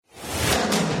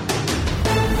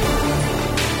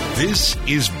This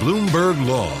is Bloomberg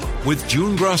Law with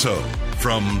June Grosso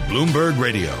from Bloomberg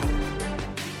Radio.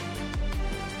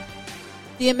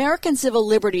 The American Civil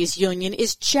Liberties Union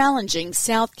is challenging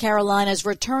South Carolina's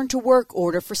return-to-work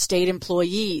order for state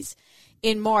employees.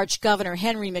 In March, Governor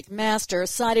Henry McMaster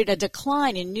cited a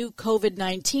decline in new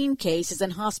COVID-19 cases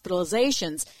and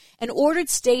hospitalizations and ordered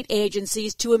state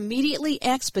agencies to immediately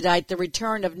expedite the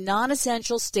return of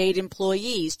non-essential state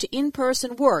employees to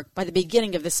in-person work by the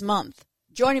beginning of this month.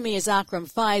 Joining me is Akram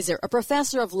Pfizer, a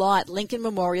professor of law at Lincoln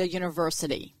Memorial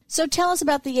University. So tell us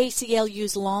about the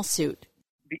ACLU's lawsuit.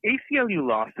 The ACLU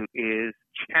lawsuit is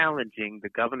challenging the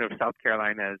governor of South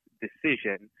Carolina's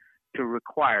decision to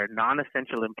require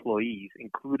non-essential employees,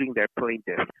 including their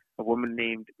plaintiff, a woman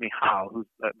named Mihal, who's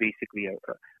basically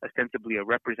ostensibly a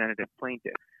representative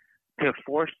plaintiff, to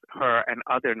force her and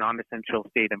other non-essential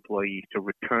state employees to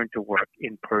return to work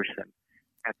in person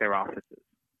at their offices.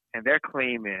 And their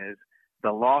claim is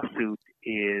the lawsuit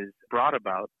is brought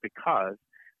about because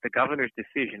the governor's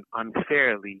decision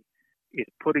unfairly is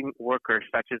putting workers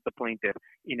such as the plaintiff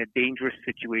in a dangerous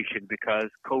situation because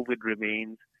COVID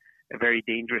remains a very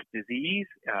dangerous disease,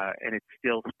 and it's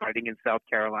still spreading in South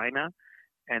Carolina.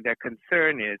 And their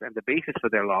concern is, and the basis for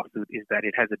their lawsuit is that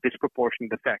it has a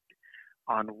disproportionate effect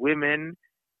on women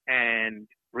and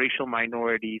racial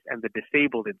minorities and the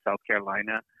disabled in South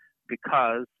Carolina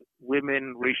because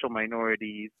women, racial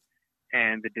minorities,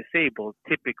 and the disabled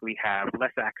typically have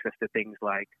less access to things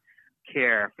like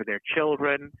care for their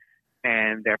children,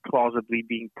 and they're plausibly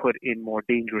being put in more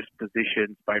dangerous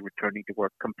positions by returning to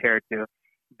work compared to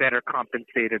better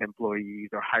compensated employees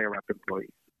or higher up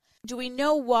employees. Do we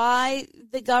know why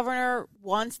the governor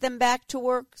wants them back to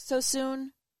work so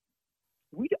soon?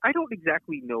 I don't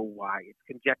exactly know why. It's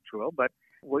conjectural, but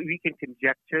what we can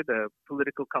conjecture, the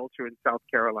political culture in South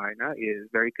Carolina is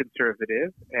very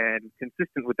conservative and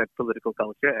consistent with that political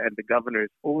culture and the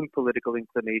governor's own political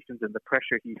inclinations and the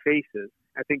pressure he faces.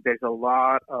 I think there's a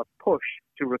lot of push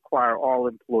to require all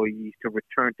employees to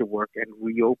return to work and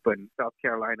reopen South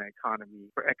Carolina economy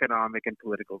for economic and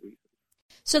political reasons.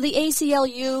 So the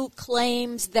ACLU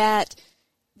claims that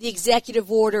the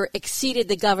executive order exceeded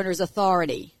the governor's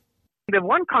authority. The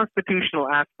one constitutional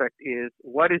aspect is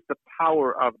what is the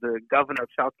power of the governor of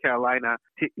South Carolina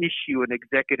to issue an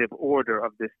executive order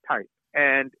of this type.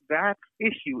 And that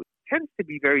issue tends to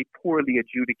be very poorly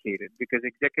adjudicated because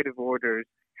executive orders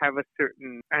have a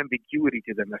certain ambiguity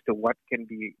to them as to what can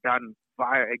be done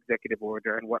via executive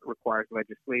order and what requires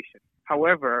legislation.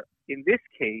 However, in this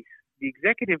case, the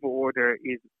executive order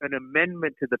is an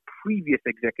amendment to the previous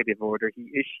executive order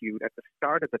he issued at the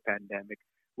start of the pandemic,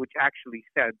 which actually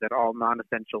said that all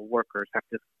non-essential workers have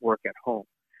to work at home.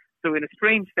 So in a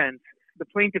strange sense, the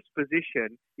plaintiff's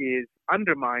position is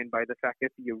undermined by the fact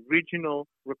that the original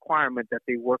requirement that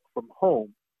they work from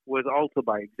home was also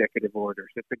by executive order.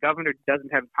 So if the governor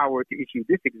doesn't have power to issue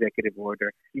this executive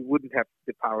order, he wouldn't have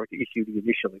the power to issue the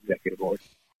initial executive order.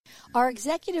 Are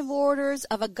executive orders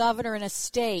of a governor in a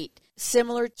state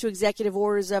similar to executive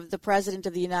orders of the President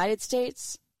of the United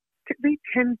States? They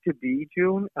tend to be,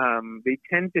 June. They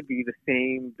tend to be the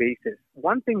same basis.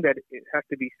 One thing that has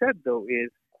to be said, though, is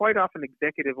quite often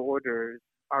executive orders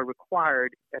are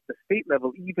required at the state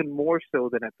level even more so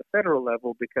than at the federal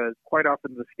level because quite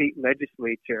often the state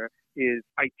legislature is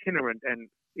itinerant and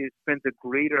spends a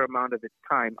greater amount of its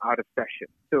time out of session.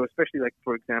 So especially like,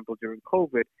 for example, during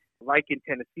COVID, like in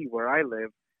Tennessee where I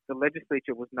live, the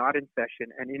legislature was not in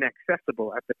session and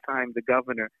inaccessible at the time the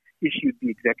governor issued the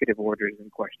executive orders in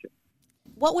question.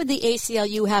 What would the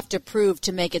ACLU have to prove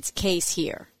to make its case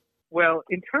here? Well,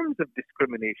 in terms of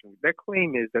discrimination, their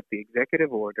claim is that the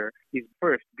executive order is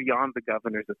first beyond the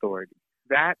governor's authority.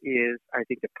 That is, I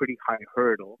think, a pretty high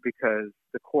hurdle because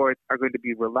the courts are going to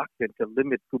be reluctant to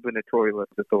limit gubernatorial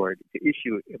authority to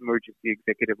issue emergency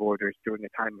executive orders during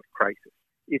a time of crisis.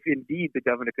 If indeed the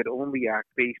governor could only act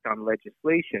based on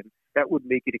legislation, that would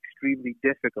make it extremely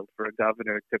difficult for a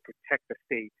governor to protect the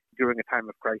state during a time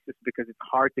of crisis because it's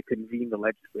hard to convene the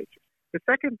legislature. The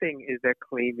second thing is they're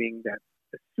claiming that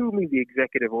assuming the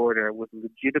executive order was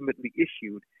legitimately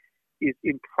issued is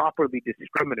improperly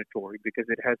discriminatory because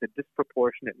it has a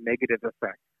disproportionate negative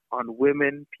effect on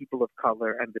women, people of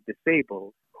color, and the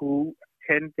disabled who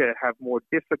tend to have more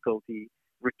difficulty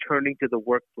returning to the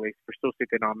workplace for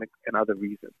socioeconomic and other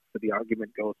reasons. So the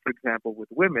argument goes, for example, with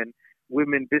women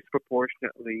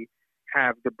disproportionately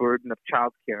have the burden of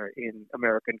childcare in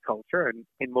American culture and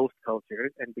in most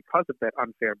cultures, and because of that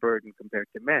unfair burden compared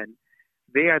to men,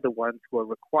 they are the ones who are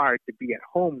required to be at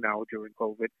home now during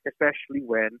COVID, especially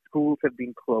when schools have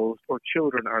been closed or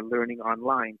children are learning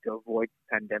online to avoid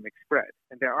pandemic spread.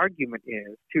 And their argument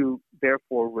is to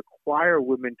therefore require require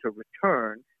women to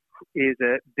return is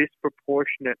a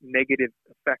disproportionate negative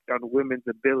effect on women's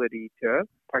ability to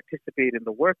participate in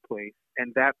the workplace,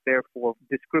 and that therefore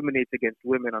discriminates against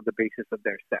women on the basis of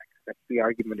their sex. That's the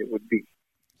argument it would be.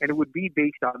 And it would be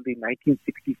based on the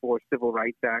 1964 Civil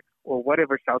Rights Act or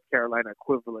whatever South Carolina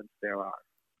equivalents there are.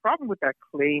 The problem with that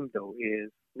claim, though,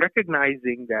 is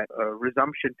recognizing that a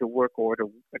resumption to work order,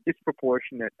 a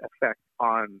disproportionate effect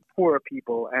on poorer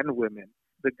people and women,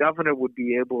 the governor would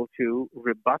be able to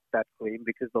rebut that claim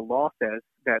because the law says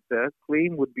that the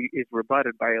claim is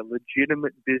rebutted by a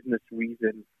legitimate business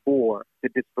reason for the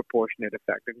disproportionate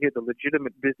effect. And here the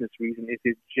legitimate business reason is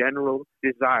his general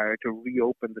desire to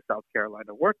reopen the South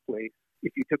Carolina workplace.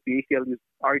 If you took the ACLU's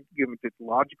argument to its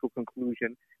logical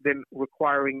conclusion, then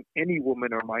requiring any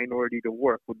woman or minority to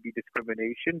work would be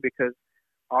discrimination because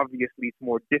obviously it's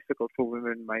more difficult for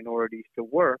women and minorities to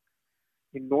work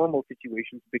in normal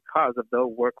situations because of the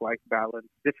work-life balance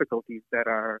difficulties that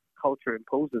our culture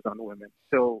imposes on women.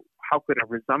 So how could a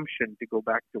resumption to go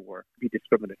back to work be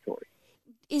discriminatory?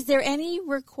 Is there any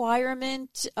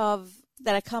requirement of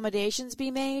that accommodations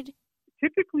be made?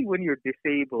 Typically, when you're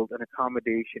disabled, an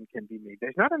accommodation can be made.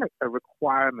 There's not a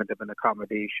requirement of an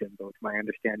accommodation, though, to my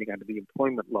understanding under the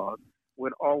employment laws,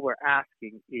 when all we're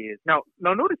asking is... Now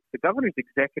notice the governor's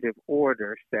executive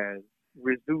order says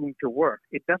resume to work.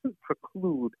 It doesn't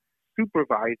preclude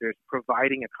supervisors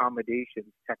providing accommodations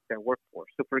to protect their workforce.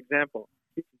 So, for example,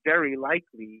 it's very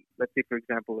likely, let's say, for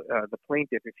example, the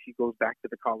plaintiff, if she goes back to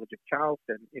the College of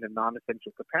Charleston in a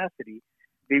non-essential capacity,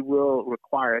 they will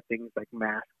require things like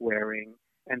mask wearing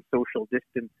and social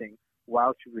distancing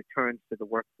while she returns to the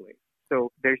workplace.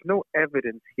 So there's no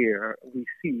evidence here we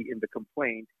see in the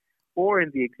complaint or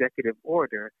in the executive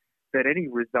order that any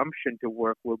resumption to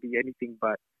work will be anything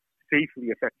but safely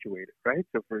effectuated, right?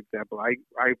 So, for example,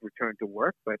 I've returned to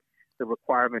work, but the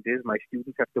requirement is my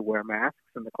students have to wear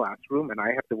masks in the classroom, and I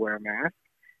have to wear a mask,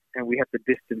 and we have to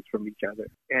distance from each other.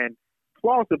 And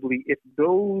plausibly, if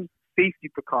those safety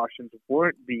precautions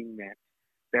weren't being met,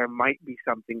 there might be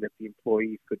something that the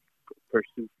employees could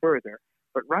pursue further.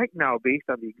 But right now, based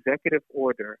on the executive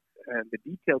order and the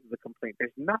details of the complaint,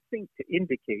 there's nothing to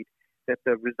indicate that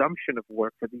the resumption of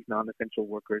work for these non-essential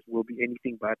workers will be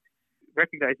anything but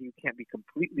recognizing you can't be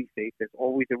completely safe, there's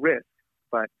always a risk,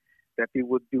 but that they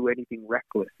would do anything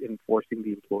reckless in forcing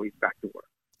the employees back to work.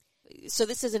 So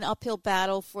this is an uphill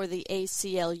battle for the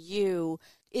ACLU.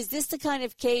 Is this the kind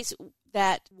of case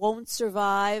that won't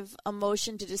survive a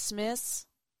motion to dismiss?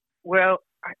 Well,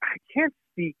 I can't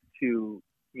speak to,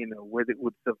 whether it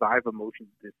would survive a motion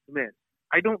to dismiss.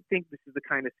 I don't think this is the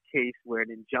kind of case where an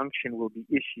injunction will be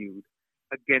issued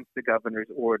against the governor's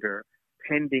order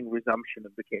pending resumption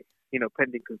of the case,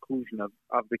 pending conclusion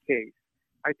of the case.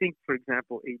 I think, for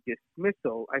example, a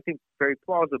dismissal, I think very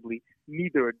plausibly,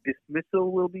 neither a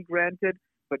dismissal will be granted,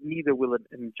 but neither will an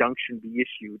injunction be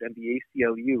issued, and the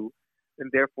ACLU,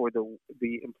 and therefore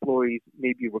the employees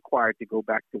may be required to go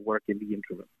back to work in the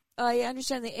interim. I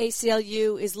understand the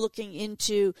ACLU is looking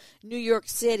into New York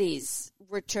City's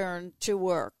return to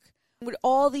work. Would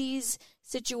all these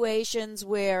situations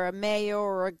where a mayor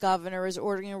or a governor is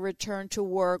ordering a return to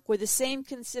work, would the same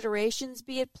considerations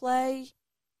be at play?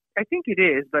 I think it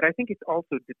is, but I think it's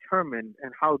also determined,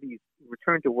 and how these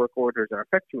return to work orders are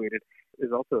effectuated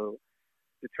is also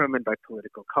determined by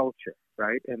political culture,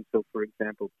 right? And so, for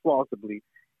example, plausibly,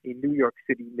 a New York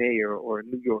City mayor or a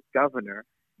New York governor,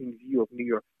 in view of New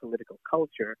York's political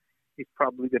culture, is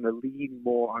probably going to lean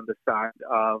more on the side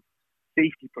of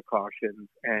safety precautions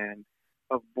and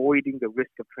avoiding the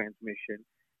risk of transmission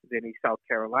than a South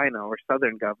Carolina or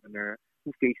Southern governor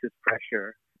who faces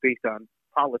pressure based on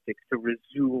politics to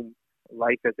resume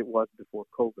life as it was before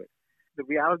COVID. The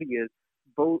reality is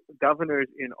both governors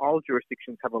in all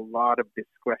jurisdictions have a lot of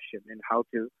discretion in how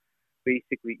to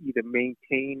basically either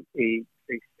maintain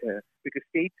because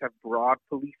states have broad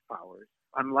police powers,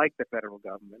 unlike the federal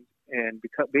government, and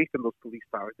because based on those police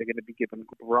powers, they're going to be given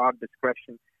broad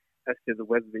discretion as to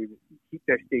whether they keep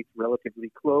their states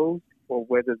relatively closed or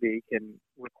whether they can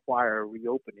require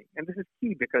reopening. And this is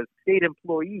key because state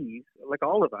employees, like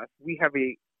all of us, we have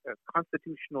a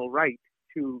constitutional right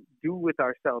to do with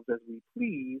ourselves as we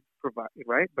please,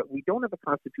 right? But we don't have a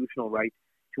constitutional right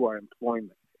to our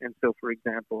employment. And so, for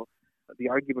example, the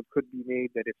argument could be made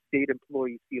that if state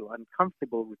employees feel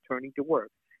uncomfortable returning to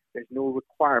work, there's no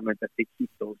requirement that they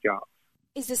keep those jobs.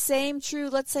 Is the same true?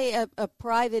 Let's say a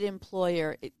private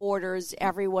employer orders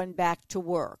everyone back to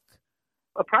work.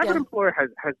 A private employer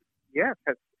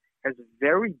has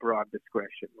very broad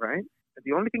discretion, right?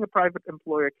 The only thing a private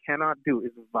employer cannot do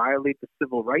is violate the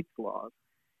civil rights laws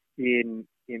in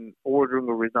in ordering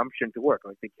a resumption to work.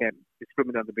 Like they can't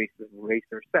discriminate on the basis of race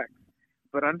or sex.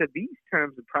 But under these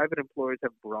terms, the private employers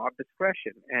have broad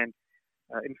discretion. And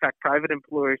in fact, private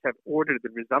employers have ordered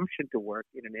the resumption to work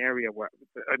in an area where,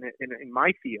 in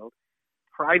my field,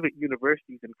 private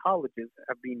universities and colleges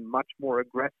have been much more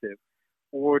aggressive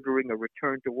ordering a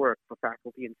return to work for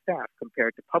faculty and staff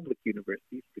compared to public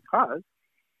universities, because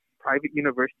private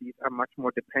universities are much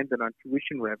more dependent on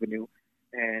tuition revenue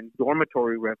and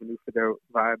dormitory revenue for their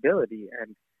viability.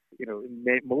 And,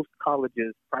 in most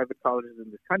colleges, private colleges in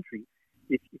this country,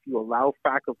 if you allow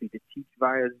faculty to teach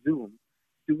via Zoom,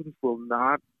 students will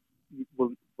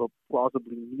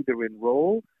plausibly neither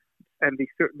enroll, and they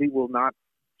certainly will not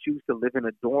choose to live in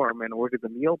a dorm and order the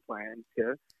meal plan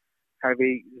to have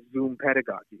a Zoom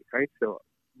pedagogy, right? So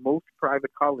most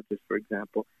private colleges, for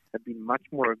example, have been much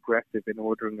more aggressive in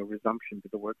ordering a resumption to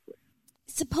the workplace.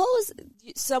 Suppose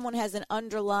someone has an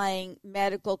underlying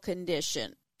medical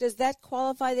condition. Does that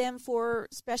qualify them for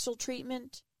special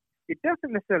treatment? It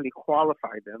doesn't necessarily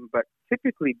qualify them, but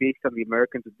typically based on the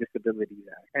Americans with Disabilities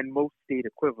Act and most state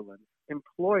equivalents,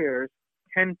 employers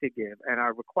tend to give and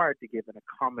are required to give an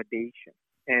accommodation.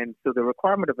 And so the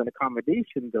requirement of an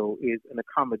accommodation, though, is an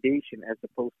accommodation as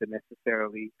opposed to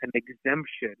necessarily an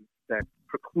exemption that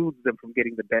precludes them from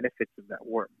getting the benefits of that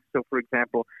work. So, for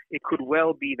example, it could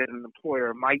well be that an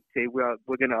employer might say, well,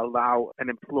 we're going to allow an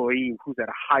employee who's at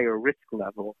a higher risk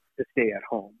level to stay at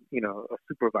home. A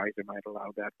supervisor might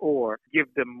allow that, or give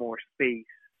them more space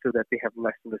so that they have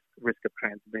less risk of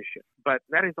transmission. But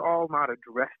that is all not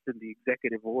addressed in the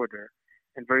executive order,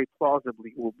 and very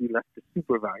plausibly will be left to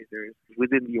supervisors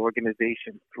within the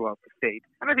organization throughout the state.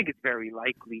 And I think it's very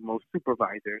likely most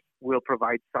supervisors will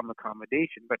provide some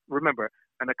accommodation. But remember,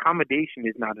 an accommodation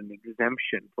is not an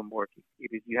exemption from working.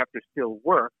 It is, you have to still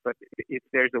work, but if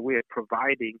there's a way of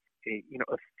providing a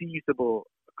feasible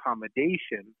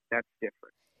accommodation, that's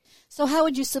different. So how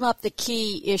would you sum up the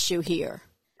key issue here?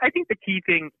 I think the key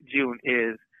thing, June,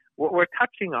 is what we're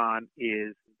touching on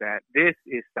is that this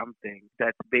is something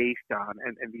that's based on,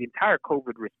 and the entire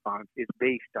COVID response is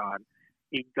based on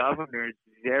a governor's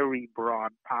very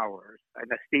broad powers and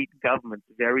a state government's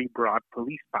very broad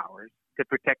police powers to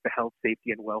protect the health,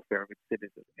 safety, and welfare of its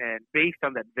citizens. And based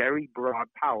on that very broad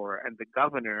power and the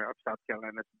governor of South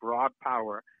Carolina's broad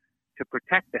power to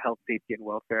protect the health, safety, and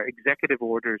welfare, executive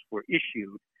orders were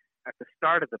issued at the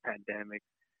start of the pandemic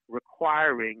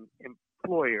requiring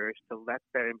employers to let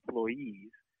their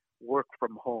employees work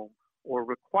from home, or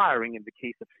requiring, in the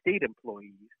case of state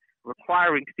employees,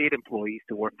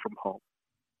 to work from home.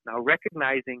 Now,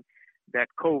 recognizing that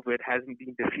COVID hasn't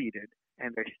been defeated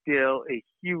and there's still a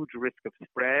huge risk of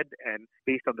spread, and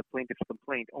based on the plaintiff's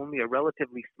complaint, only a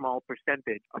relatively small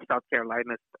percentage of South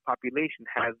Carolina's population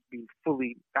has been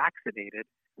fully vaccinated,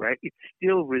 right? It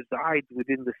still resides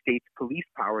within the state's police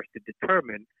powers to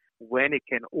determine when it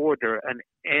can order an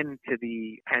end to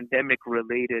the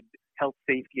pandemic-related health,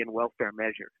 safety, and welfare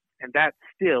measures. And that's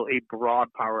still a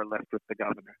broad power left with the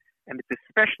governor. And it's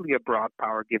especially a broad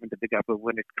power given to the governor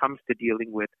when it comes to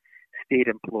dealing with state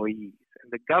employees.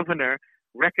 And the governor,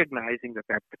 recognizing that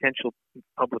that's potential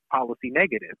public policy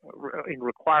negative in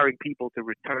requiring people to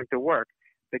return to work,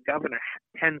 the governor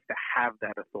tends to have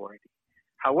that authority.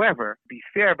 However, to be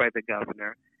fair by the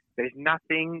governor, there's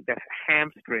nothing that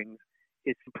hamstrings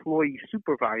its employee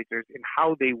supervisors in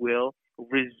how they will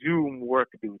resume work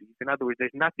duties. In other words,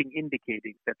 there's nothing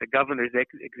indicating that the governor's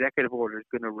executive order is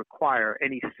going to require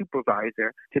any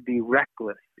supervisor to be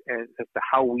reckless as to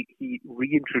how he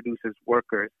reintroduces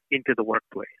workers into the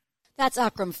workplace. That's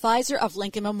Akram Pfizer of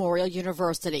Lincoln Memorial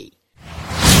University.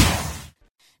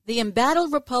 The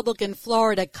embattled Republican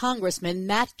Florida Congressman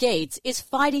Matt Gaetz is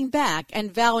fighting back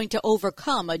and vowing to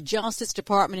overcome a Justice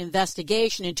Department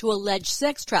investigation into alleged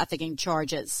sex trafficking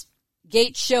charges.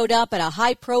 Gaetz showed up at a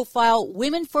high-profile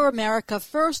Women for America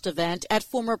First event at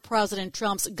former President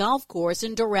Trump's golf course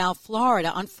in Doral,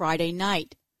 Florida on Friday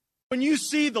night. When you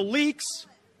see the leaks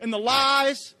and the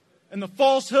lies and the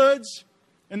falsehoods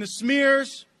and the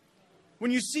smears, when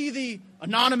you see the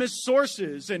anonymous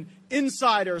sources and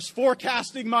insiders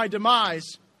forecasting my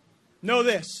demise, know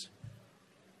this: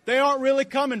 they aren't really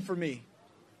coming for me.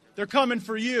 They're coming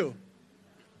for you.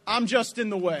 I'm just in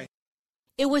the way.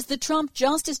 It was the Trump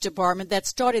Justice Department that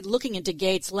started looking into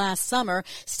Gaetz last summer,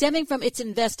 stemming from its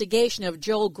investigation of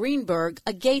Joel Greenberg,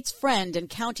 a Gaetz friend and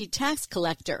county tax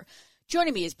collector.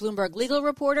 Joining me is Bloomberg legal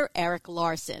reporter Eric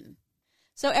Larson.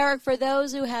 So, Eric, for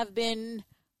those who have been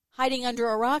hiding under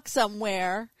a rock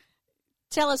somewhere,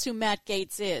 tell us who Matt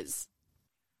Gaetz is.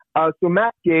 So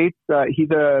Matt Gaetz, he's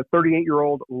a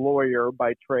 38-year-old lawyer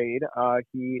by trade.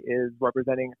 He is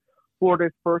representing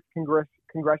Florida's 1st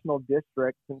congressional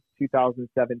district since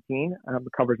 2017.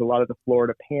 Covers a lot of the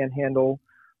Florida Panhandle,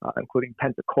 including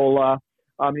Pensacola.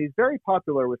 He's very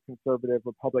popular with conservative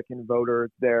Republican voters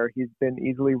there. He's been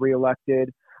easily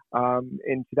reelected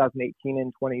in 2018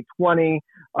 and 2020.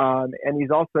 And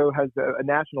he's also has a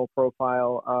national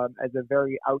profile as a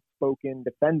very outspoken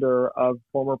defender of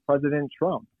former President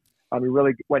Trump. He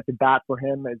really went to bat for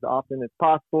him as often as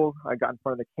possible. Got in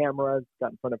front of the cameras,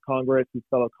 got in front of Congress, his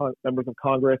fellow members of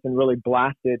Congress, and really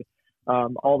blasted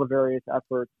all the various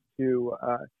efforts to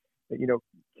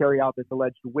carry out this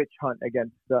alleged witch hunt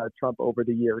against Trump over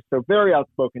the years. So very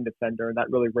outspoken defender, and that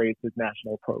really raised his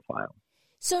national profile.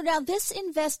 So now this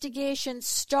investigation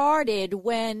started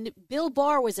when Bill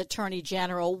Barr was Attorney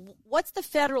General. What's the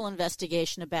federal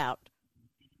investigation about?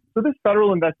 So this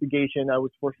federal investigation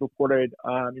was first reported,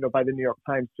 by the New York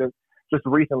Times just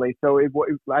recently. So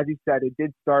as you said, it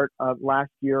did start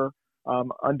last year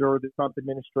under the Trump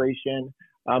administration,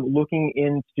 looking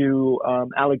into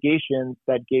allegations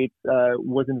that Gaetz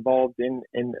was involved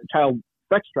in child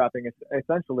sex trafficking,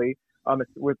 essentially,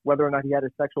 with whether or not he had a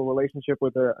sexual relationship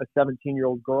with a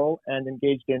 17-year-old girl and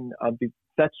engaged in the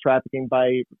sex trafficking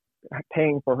by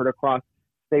paying for her to cross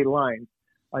state lines.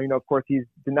 Of course, he's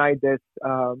denied this,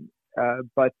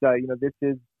 but this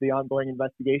is the ongoing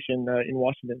investigation in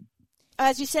Washington.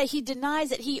 As you say, he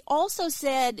denies it. He also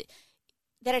said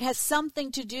that it has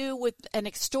something to do with an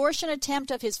extortion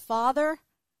attempt of his father?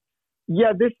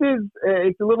 Yeah,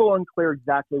 it's a little unclear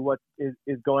exactly what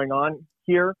is going on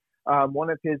here. One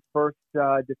of his first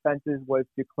defenses was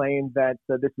to claim that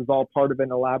this was all part of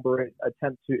an elaborate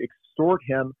attempt to extort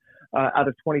him out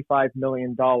of $25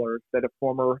 million that a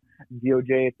former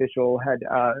DOJ official had,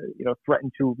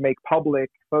 threatened to make public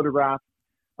photographs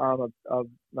of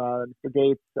Mr.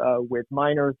 Gaetz with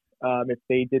minors if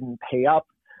they didn't pay up.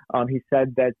 He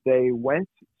said that they went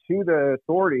to the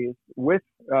authorities with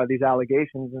these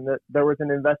allegations and that there was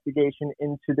an investigation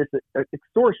into this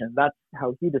extortion. That's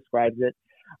how he describes it.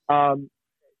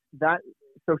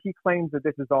 So he claims that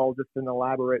this is all just an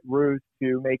elaborate ruse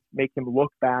to make him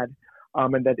look bad,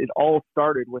 and that it all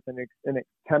started with an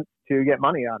attempt to get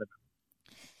money out of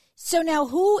him. So now,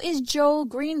 who is Joel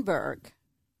Greenberg?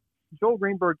 Joel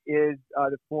Greenberg is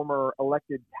the former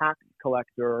elected tax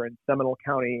collector in Seminole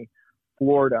County,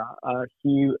 Florida.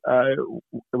 He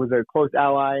was a close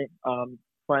ally,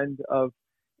 friend of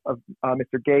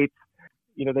Mr. Gaetz.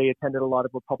 They attended a lot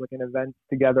of Republican events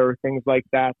together, things like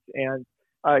that. And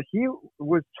he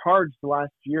was charged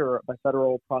last year by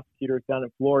federal prosecutors down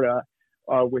in Florida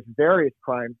with various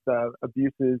crimes,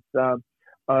 abuses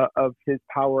of his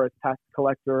power as tax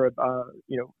collector,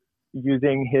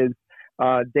 using his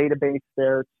database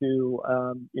there to,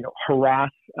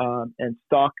 harass and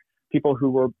stalk people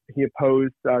he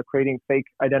opposed, creating fake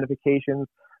identifications.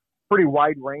 Pretty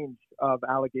wide range of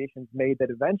allegations made that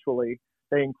eventually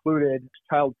they included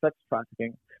child sex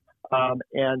trafficking.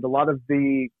 And a lot of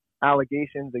the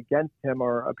allegations against him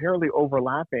are apparently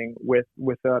overlapping with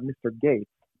Mr. Gaetz.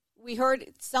 We heard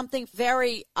something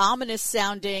very ominous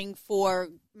sounding for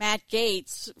Matt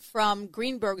Gaetz from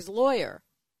Greenberg's lawyer.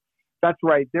 That's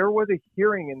right. There was a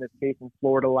hearing in this case in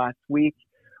Florida last week.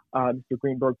 Mr.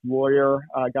 Greenberg's lawyer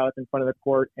got up in front of the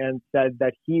court and said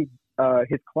that his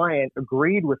client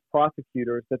agreed with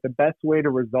prosecutors that the best way to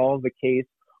resolve the case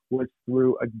was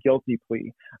through a guilty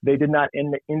plea. They did not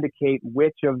indicate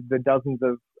which of the dozens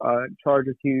of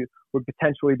charges he would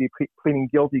potentially be pleading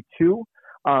guilty to,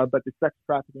 but the sex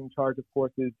trafficking charge, of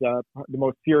course, is the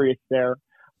most serious there.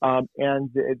 And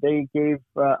they gave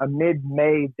a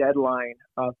mid-May deadline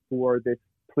for this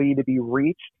plea to be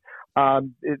reached.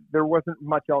 There wasn't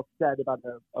much else said about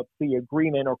a plea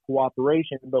agreement or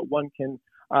cooperation, but one can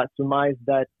surmise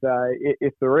that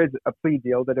if there is a plea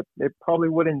deal, that it probably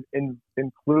would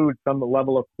include some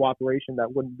level of cooperation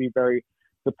that wouldn't be very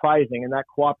surprising. And that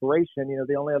cooperation,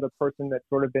 the only other person that's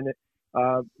sort of been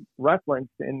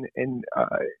referenced in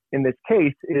this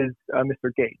case is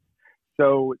Mr. Gaetz.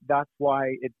 So that's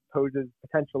why it poses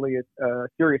potentially a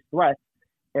serious threat.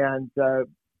 And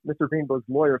Mr. Greenberg's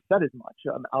lawyer said as much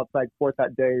outside court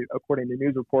that day, according to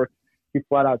news reports. He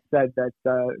flat out said that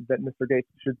Mr. Gaetz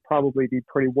should probably be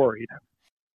pretty worried.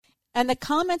 And the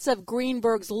comments of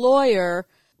Greenberg's lawyer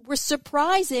were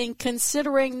surprising,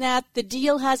 considering that the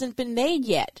deal hasn't been made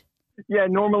yet. Yeah,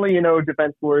 normally,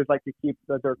 defense lawyers like to keep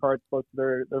their cards close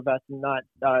to their vest and not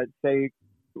say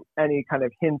any kind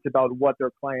of hint about what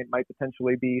their client might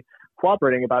potentially be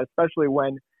cooperating about, especially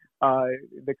when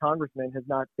the congressman has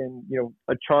not been,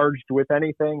 charged with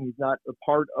anything. He's not a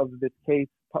part of this case,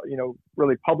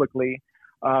 really publicly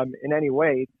in any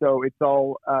way. So it's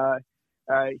all,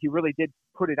 he really did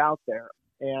put it out there.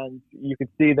 And you could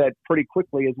see that pretty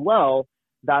quickly as well.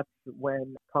 That's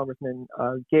when Congressman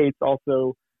Gaetz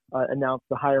also announced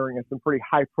the hiring of some pretty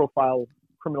high-profile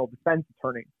criminal defense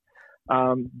attorneys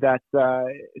that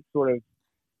sort of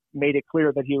made it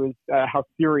clear that he was how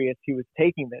serious he was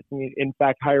taking this. And in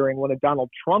fact, hiring one of Donald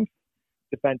Trump's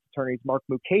defense attorneys, Mark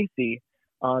Mukasey,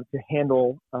 to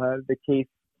handle the case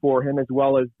for him, as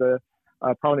well as the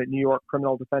prominent New York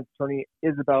criminal defense attorney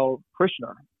Isabel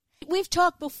Krishna. We've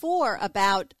talked before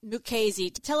about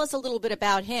Mukasey. Tell us a little bit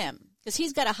about him, because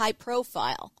he's got a high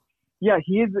profile. Yeah,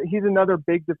 he's another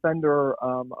big defender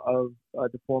of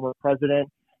the former president,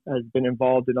 has been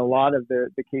involved in a lot of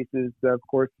the cases. Of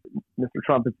course, Mr.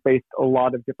 Trump has faced a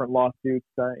lot of different lawsuits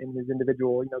in his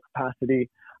individual capacity,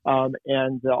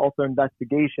 and also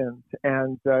investigations.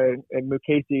 And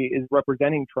Mukasey is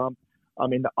representing Trump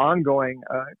in the ongoing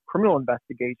criminal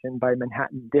investigation by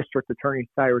Manhattan District Attorney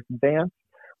Cyrus Vance,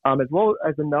 as well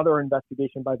as another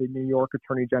investigation by the New York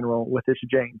Attorney General Letitia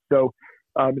James. So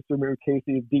Mr.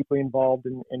 Mukasey is deeply involved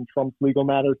in Trump's legal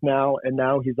matters now, and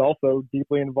now he's also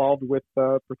deeply involved with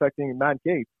protecting Matt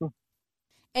Gaetz.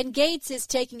 And Gaetz is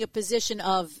taking a position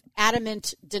of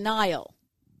adamant denial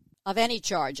of any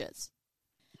charges.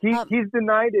 He's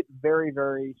denied it very,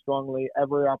 very strongly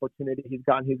every opportunity he's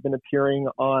gotten. He's been appearing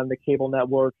on the cable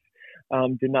networks,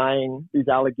 denying these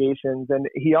allegations. And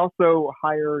he also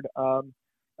hired a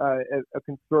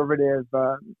conservative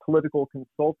political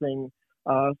consulting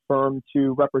firm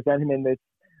to represent him in this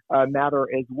matter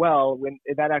as well. When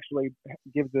that actually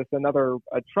gives us another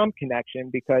Trump connection,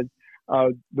 because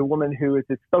the woman who is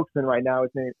his spokesman right now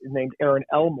is named Erin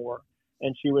Elmore,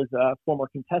 and she was a former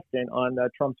contestant on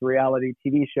Trump's reality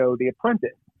TV show, The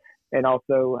Apprentice, and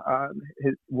also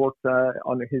worked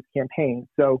on his campaign.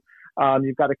 So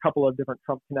you've got a couple of different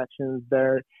Trump connections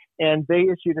there. And they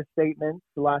issued a statement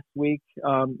last week,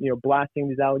 blasting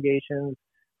these allegations,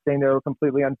 saying they were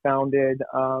completely unfounded,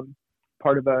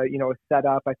 part of a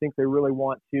setup. I think they really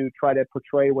want to try to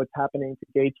portray what's happening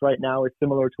to Gaetz right now is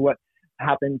similar to what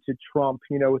happened to Trump,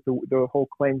 with the whole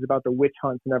claims about the witch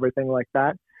hunts and everything like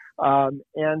that.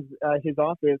 And his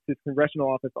office, his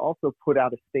congressional office, also put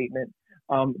out a statement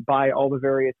by all the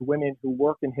various women who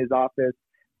work in his office,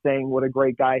 saying what a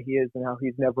great guy he is and how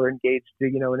he's never engaged,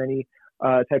 in any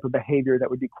type of behavior that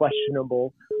would be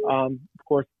questionable. Of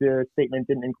course, the statement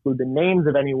didn't include the names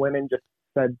of any women, just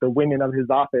said the women of his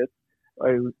office.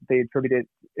 They attributed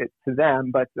it to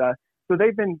them, but so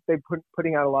they've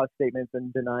putting out a lot of statements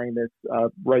and denying this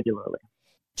regularly.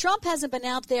 Trump hasn't been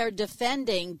out there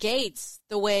defending Gaetz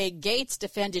the way Gaetz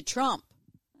defended Trump.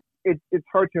 It's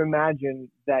hard to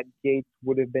imagine that Gaetz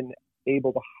would have been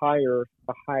able to hire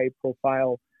a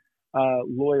high-profile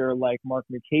lawyer like Mark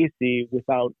Mukasey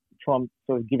without Trump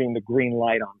sort of giving the green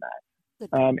light on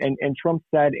that. And Trump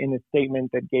said in a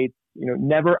statement that Gaetz,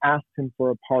 never asked him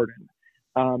for a pardon.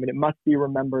 And it must be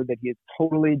remembered that he has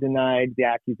totally denied the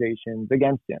accusations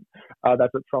against him.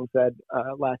 That's what Trump said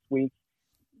last week.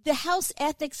 The House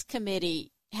Ethics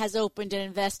Committee has opened an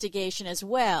investigation as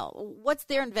well. What's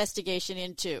their investigation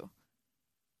into?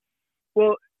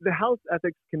 Well, the House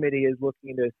Ethics Committee is looking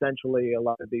into essentially a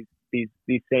lot of these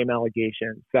same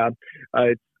allegations.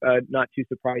 It's not too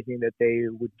surprising that they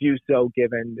would do so,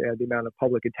 given the amount of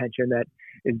public attention that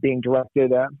is being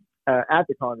directed at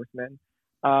the congressman.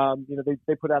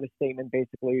 They put out a statement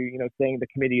basically, saying the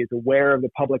committee is aware of the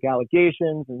public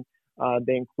allegations, and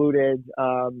they included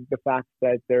the fact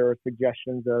that there are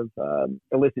suggestions of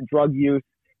illicit drug use,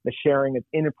 the sharing of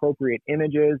inappropriate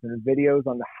images and videos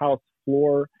on the House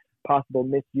floor, possible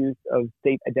misuse of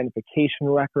state identification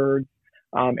records,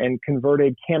 and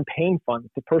converted campaign funds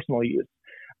to personal use.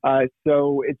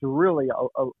 So it's really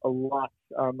a lot.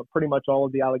 Pretty much all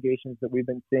of the allegations that we've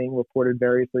been seeing reported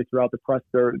variously throughout the press,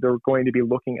 they're going to be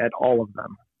looking at all of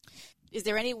them. Is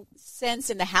there any sense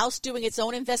in the House doing its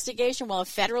own investigation while a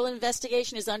federal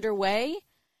investigation is underway?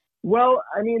 Well,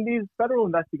 I mean, these federal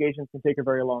investigations can take a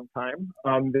very long time.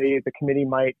 The committee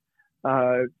might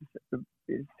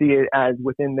see it as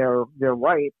within their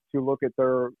right to look at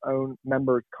their own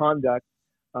members' conduct,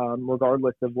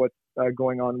 regardless of what's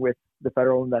going on with the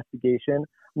federal investigation.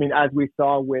 I mean, as we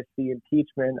saw with the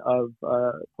impeachment of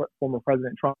former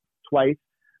President Trump twice,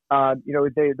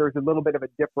 there's a little bit of a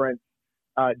different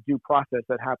due process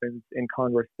that happens in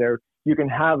Congress there. You can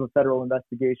have a federal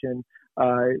investigation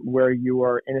where you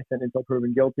are innocent until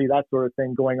proven guilty, that sort of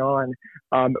thing going on,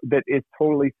 that is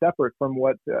totally separate from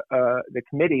what the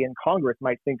committee in Congress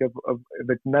might think of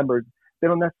its members. They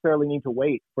don't necessarily need to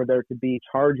wait for there to be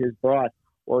charges brought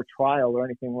or trial or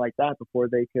anything like that before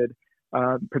they could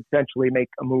potentially make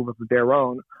a move of their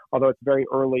own, although it's very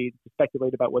early to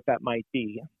speculate about what that might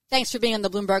be. Thanks for being on the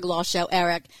Bloomberg Law Show,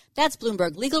 Eric. That's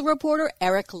Bloomberg legal reporter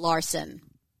Eric Larson.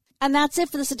 And that's it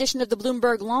for this edition of the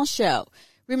Bloomberg Law Show.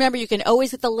 Remember, you can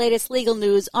always get the latest legal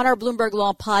news on our Bloomberg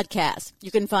Law podcast.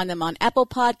 You can find them on Apple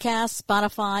Podcasts,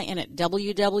 Spotify, and at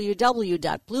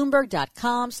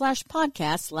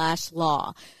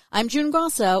www.bloomberg.com/podcast/law. I'm June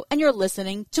Grosso, and you're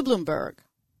listening to Bloomberg.